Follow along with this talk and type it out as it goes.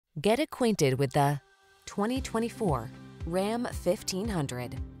Get acquainted with the 2024 Ram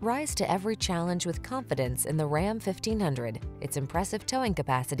 1500. Rise to every challenge with confidence in the Ram 1500. Its impressive towing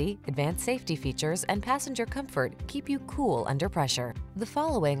capacity, advanced safety features, and passenger comfort keep you cool under pressure. The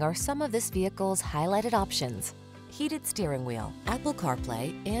following are some of this vehicle's highlighted options: heated steering wheel, Apple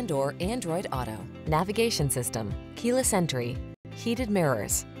CarPlay and/or Android Auto, navigation system, keyless entry, heated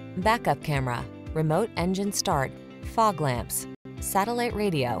mirrors, backup camera, remote engine start, fog lamps, satellite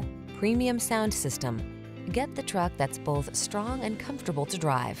radio, premium sound system. Get the truck that's both strong and comfortable to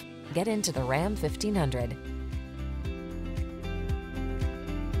drive. Get into the Ram 1500.